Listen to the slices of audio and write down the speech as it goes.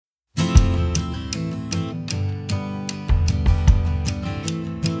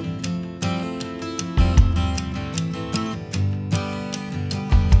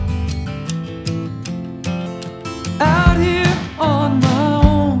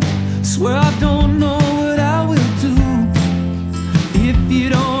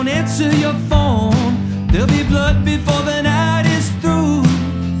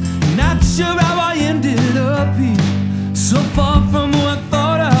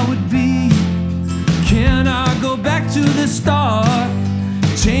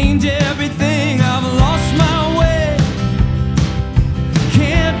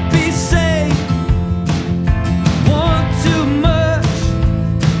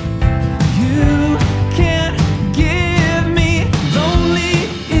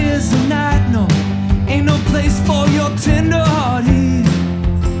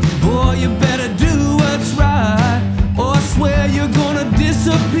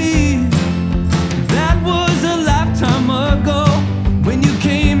be. That was a lifetime ago when you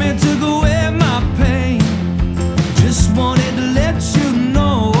came and took away my pain. Just wanted to let you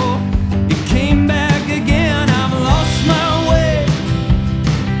know it came back again. I've lost my way,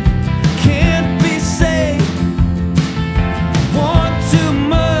 can't be saved, want too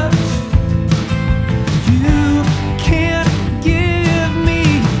much. You can't give me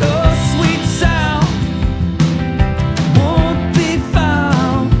a sweet sound, won't be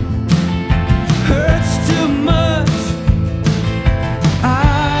found, hurts too much.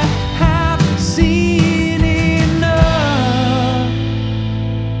 I have seen enough.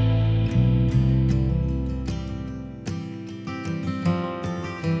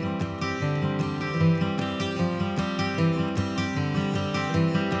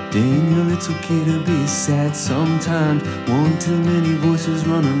 Daniel, it's okay to be sad sometimes. One too many voices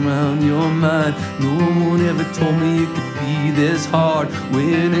running around your mind. No one ever told me it could be this hard.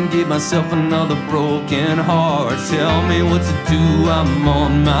 Went and gave myself another broken heart. Tell me what to do, I'm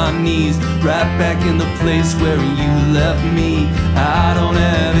on my knees, right back in the place where you left me. I don't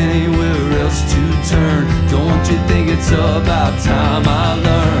have anywhere else to turn. Don't you think it's about time I